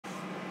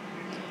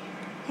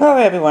Hello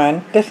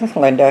everyone, this is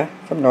Linda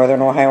from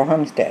Northern Ohio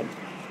Homestead.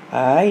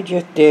 I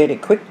just did a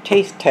quick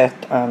taste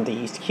test on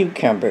these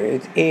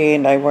cucumbers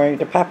and I wanted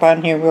to pop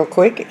on here real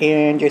quick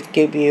and just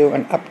give you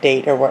an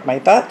update of what my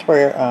thoughts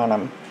were on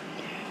them.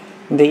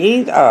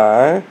 These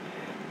are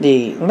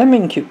the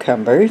lemon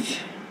cucumbers.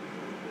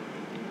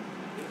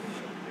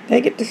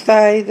 They get the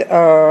size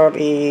of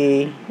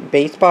a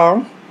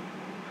baseball.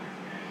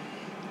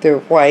 They're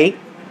white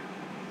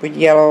with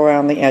yellow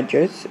around the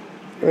edges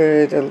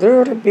with a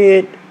little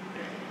bit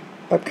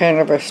of kind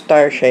of a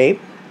star shape.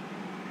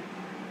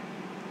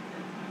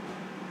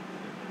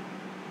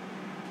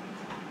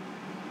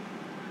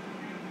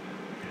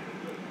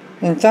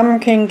 And some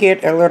can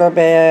get a little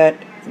bit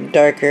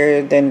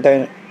darker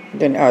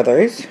than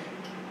others,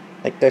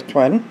 like this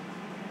one.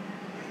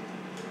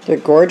 They're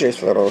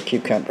gorgeous little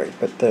cucumbers,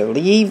 but the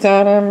leaves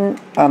on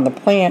them, on the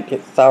plant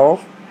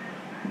itself,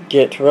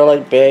 get really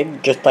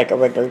big, just like a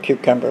regular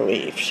cucumber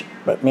leaves.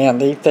 But man,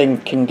 these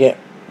things can get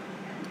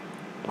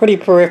pretty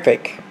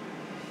terrific.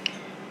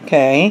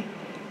 Okay,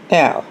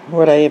 now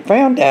what I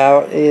found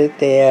out is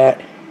that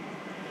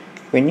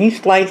when you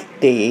slice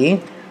these,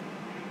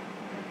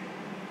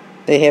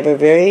 they have a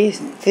very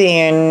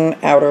thin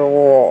outer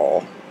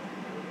wall.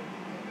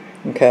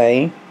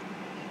 Okay,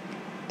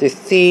 the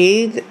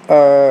seeds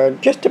are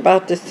just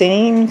about the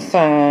same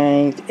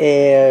size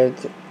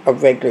as a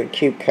regular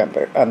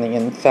cucumber on the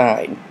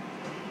inside,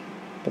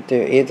 but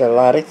there is a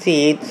lot of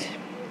seeds.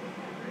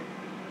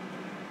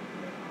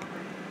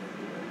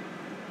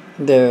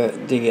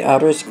 The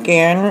outer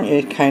skin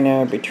is kind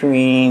of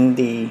between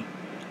the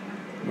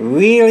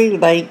really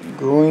light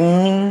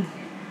green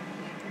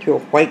to a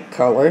white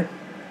color.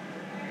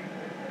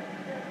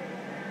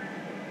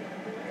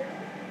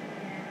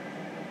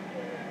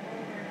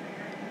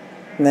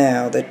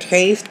 Now the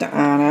taste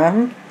on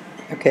them,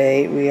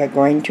 okay, we are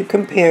going to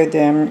compare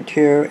them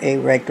to a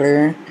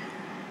regular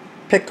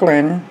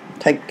pickling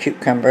type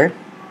cucumber.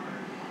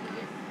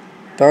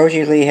 Those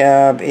usually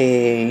have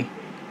a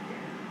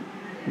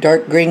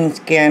dark green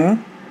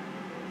skin,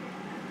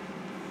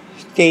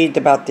 seeds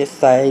about this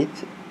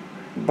size,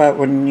 but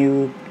when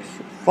you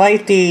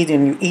slice these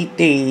and you eat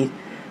these,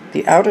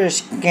 the outer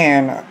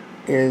skin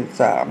is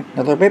a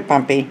little bit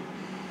bumpy,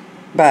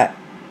 but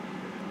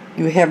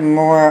you have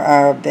more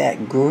of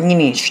that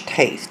greenish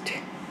taste.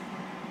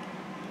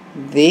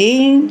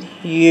 These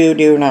you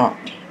do not.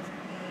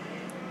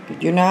 You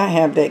do not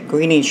have that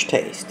greenish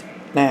taste.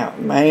 Now,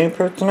 my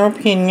personal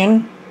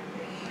opinion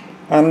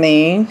on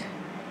these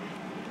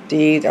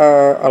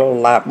are a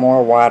lot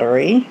more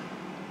watery.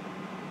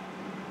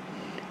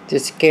 The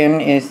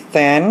skin is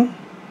thin.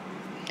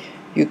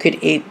 You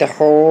could eat the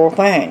whole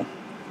thing,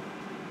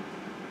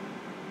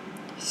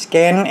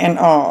 skin and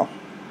all.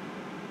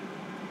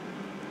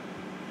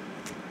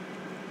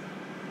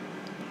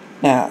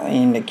 Now,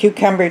 in the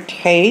cucumber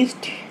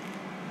taste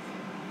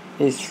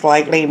is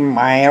slightly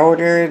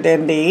milder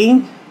than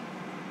these.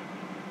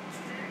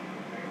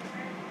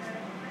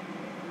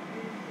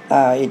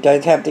 It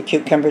does have the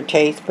cucumber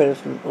taste, but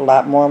it's a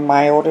lot more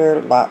milder,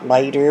 a lot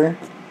lighter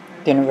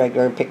than a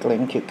regular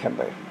pickling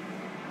cucumber.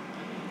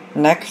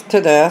 Next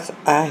to this,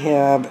 I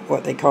have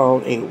what they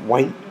call a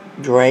white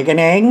dragon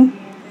egg.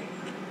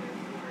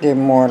 They're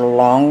more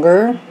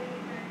longer,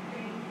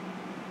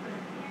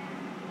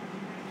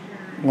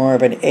 more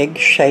of an egg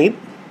shape.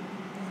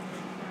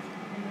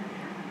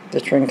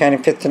 This one kind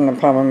of fits in the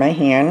palm of my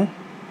hand.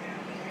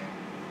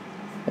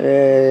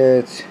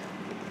 It's,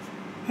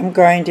 I'm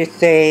going to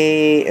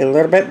say, a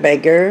little bit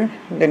bigger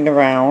than the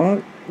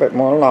round, but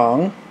more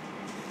long.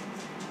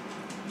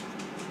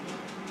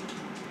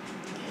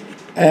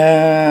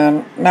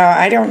 Now,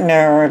 I don't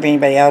know if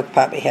anybody else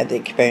probably had the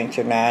experience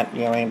or not.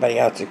 You know, anybody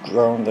else has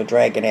grown the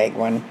dragon egg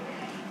one.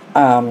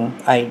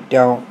 I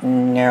don't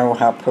know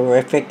how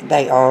prolific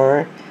they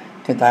are,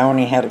 because I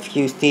only had a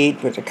few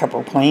seeds with a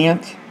couple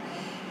plants.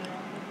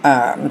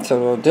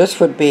 So this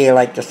would be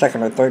like the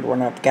second or third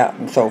one I've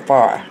gotten so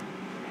far.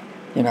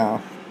 You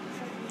know,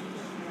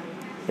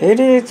 it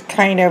is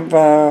kind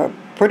of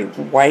pretty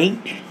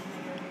white,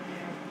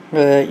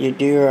 but you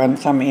do on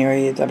some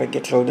areas of it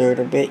gets a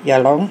little bit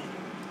yellow.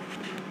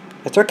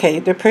 It's okay,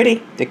 they're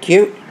pretty, they're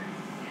cute.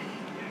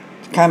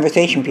 It's a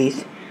conversation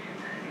piece.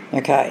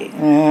 Okay,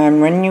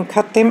 and when you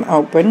cut them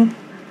open,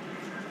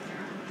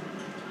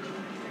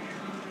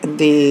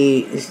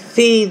 the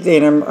seeds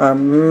in them are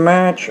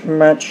much,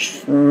 much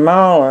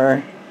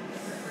smaller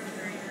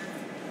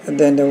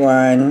than the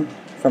one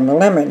from the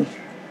lemon.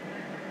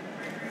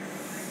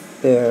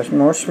 They're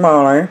more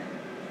smaller.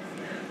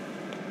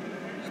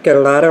 It's got a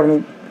lot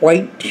of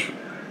white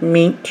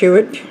meat to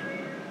it.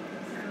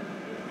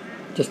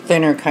 The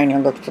center kind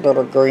of looks a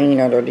little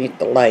green underneath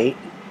the light.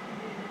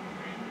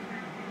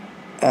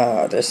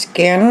 The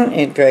skin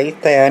is very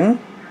thin.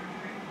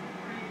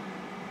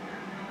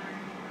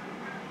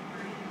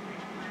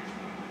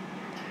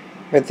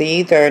 But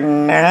these are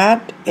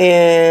not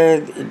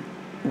as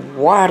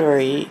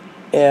watery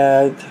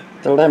as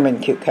the lemon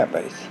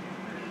cucumbers.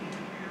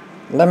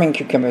 Lemon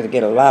cucumbers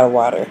get a lot of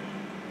water.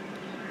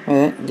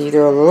 these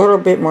are a little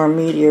bit more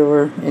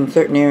meatier in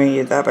certain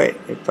areas of it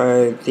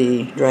for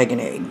the dragon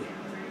egg.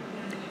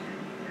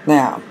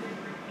 Now,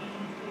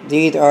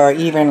 these are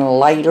even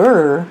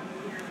lighter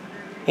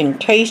in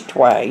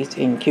taste-wise,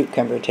 in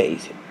cucumber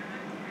taste,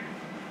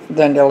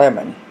 than the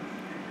lemon.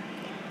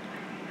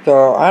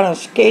 So on a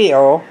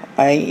scale,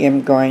 I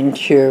am going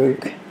to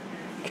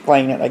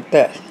explain it like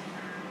this.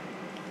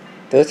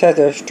 This has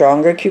a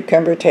stronger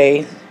cucumber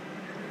taste,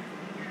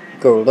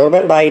 go a little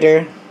bit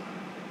lighter,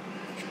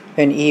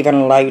 and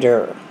even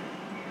lighter.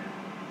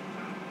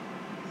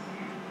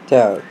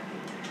 So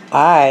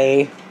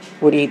I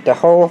would eat the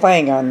whole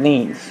thing on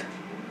these.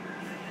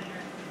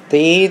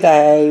 These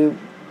I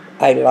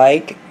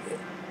like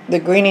the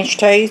greenish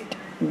taste,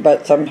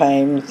 but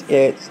sometimes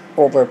it's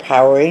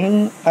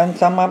overpowering on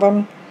some of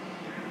them.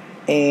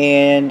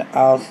 And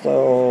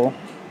also,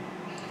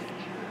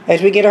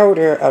 as we get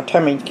older, our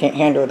tummy can't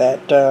handle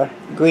that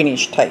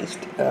greenish taste,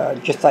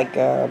 just like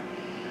a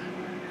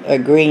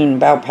green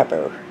bell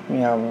pepper. You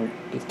know,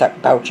 you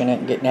start belching it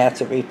and getting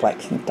acid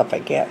reflux and stuff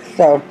like that.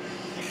 So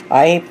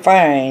I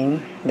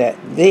find that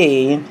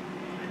these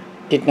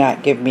did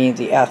not give me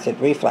the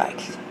acid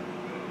reflux.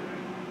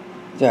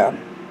 So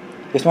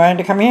just wanted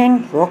to come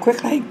in real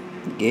quickly,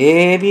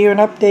 give you an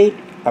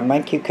update on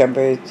my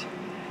cucumbers.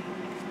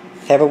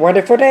 Have a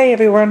wonderful day,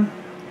 everyone.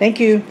 Thank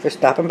you for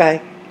stopping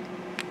by.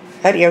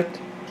 Adios.